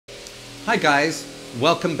Hi guys,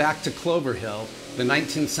 welcome back to Clover Hill, the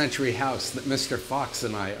 19th century house that Mr. Fox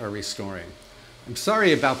and I are restoring. I'm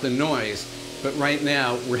sorry about the noise, but right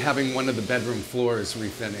now we're having one of the bedroom floors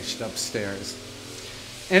refinished upstairs.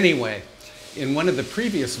 Anyway, in one of the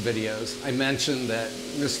previous videos, I mentioned that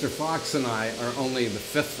Mr. Fox and I are only the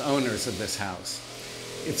 5th owners of this house.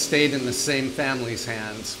 It stayed in the same family's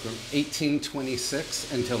hands from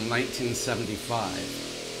 1826 until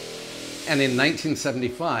 1975. And in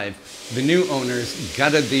 1975, the new owners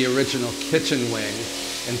gutted the original kitchen wing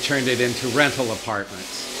and turned it into rental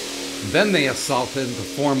apartments. Then they assaulted the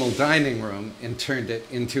formal dining room and turned it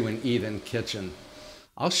into an eat-in kitchen.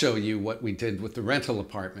 I'll show you what we did with the rental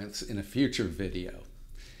apartments in a future video.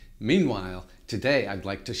 Meanwhile, today I'd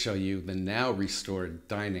like to show you the now restored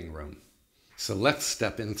dining room. So let's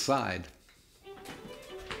step inside.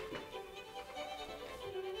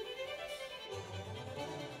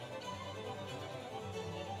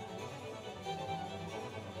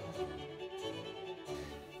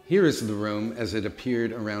 Here is the room as it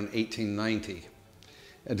appeared around 1890.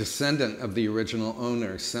 A descendant of the original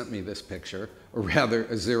owner sent me this picture, or rather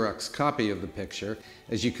a Xerox copy of the picture.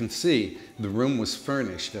 As you can see, the room was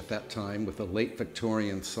furnished at that time with a late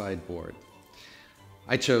Victorian sideboard.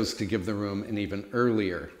 I chose to give the room an even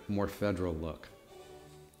earlier, more federal look.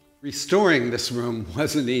 Restoring this room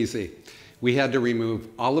wasn't easy. We had to remove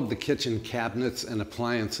all of the kitchen cabinets and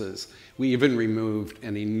appliances. We even removed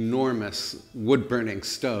an enormous wood-burning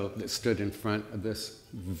stove that stood in front of this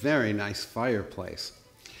very nice fireplace.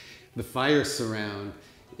 The fire surround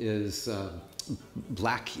is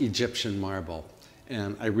black Egyptian marble,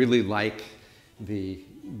 and I really like the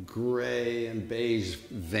gray and beige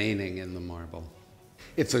veining in the marble.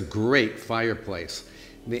 It's a great fireplace.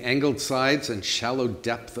 The angled sides and shallow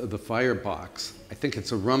depth of the firebox, I think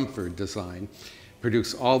it's a Rumford design,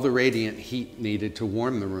 produce all the radiant heat needed to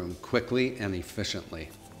warm the room quickly and efficiently.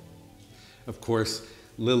 Of course,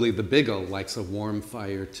 Lily the Beagle likes a warm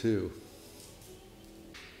fire too.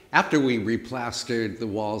 After we replastered the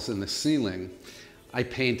walls and the ceiling, I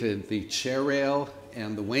painted the chair rail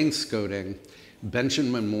and the wainscoting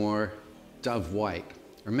Benjamin Moore Dove White,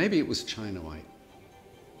 or maybe it was China White.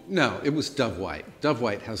 No, it was Dove White. Dove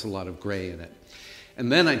White has a lot of gray in it.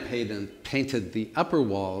 And then I painted the upper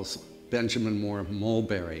walls Benjamin Moore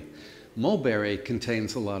Mulberry. Mulberry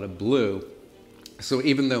contains a lot of blue, so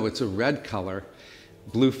even though it's a red color,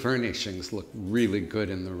 blue furnishings look really good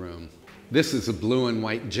in the room. This is a blue and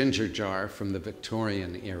white ginger jar from the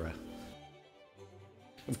Victorian era.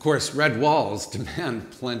 Of course, red walls demand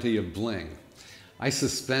plenty of bling. I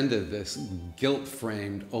suspended this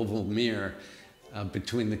gilt-framed oval mirror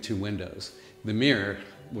between the two windows. The mirror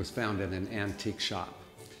was found in an antique shop.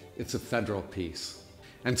 It's a federal piece.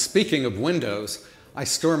 And speaking of windows, I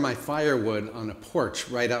store my firewood on a porch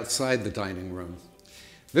right outside the dining room.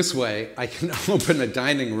 This way, I can open a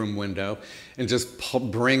dining room window and just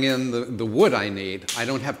bring in the wood I need. I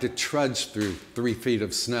don't have to trudge through 3 feet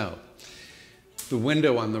of snow. The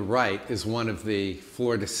window on the right is one of the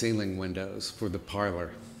floor-to-ceiling windows for the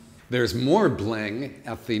parlor. There's more bling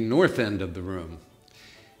at the north end of the room.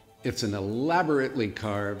 It's an elaborately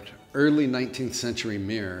carved early 19th century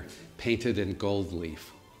mirror painted in gold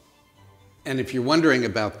leaf. And if you're wondering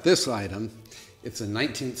about this item, it's a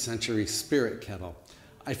 19th century spirit kettle.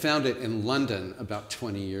 I found it in London about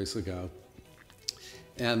 20 years ago.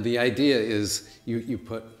 And the idea is you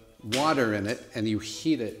put water in it and you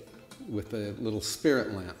heat it with a little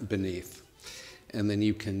spirit lamp beneath. And then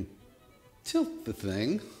you can tilt the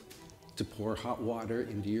thing to pour hot water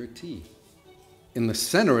into your tea. In the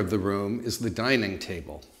center of the room is the dining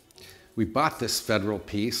table. We bought this federal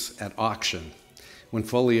piece at auction. When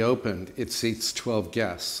fully opened, it seats 12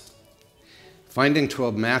 guests. Finding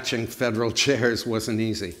 12 matching federal chairs wasn't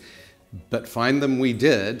easy, but find them we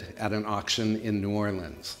did at an auction in New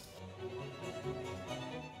Orleans.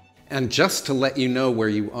 And just to let you know where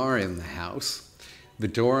you are in the house, the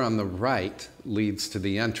door on the right leads to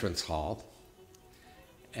the entrance hall.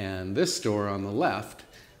 And this door on the left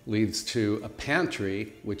leads to a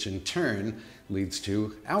pantry, which in turn leads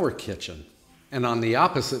to our kitchen. And on the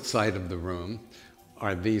opposite side of the room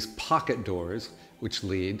are these pocket doors, which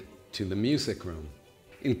lead to the music room.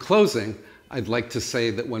 In closing, I'd like to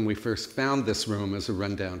say that when we first found this room as a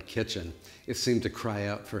rundown kitchen, it seemed to cry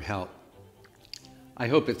out for help. I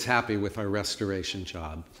hope it's happy with our restoration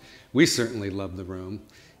job. We certainly love the room.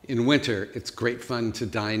 In winter, it's great fun to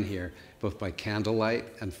dine here, both by candlelight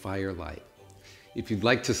and firelight. If you'd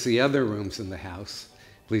like to see other rooms in the house,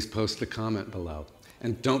 please post a comment below.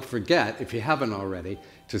 And don't forget, if you haven't already,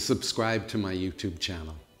 to subscribe to my YouTube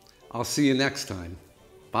channel. I'll see you next time.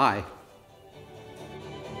 Bye.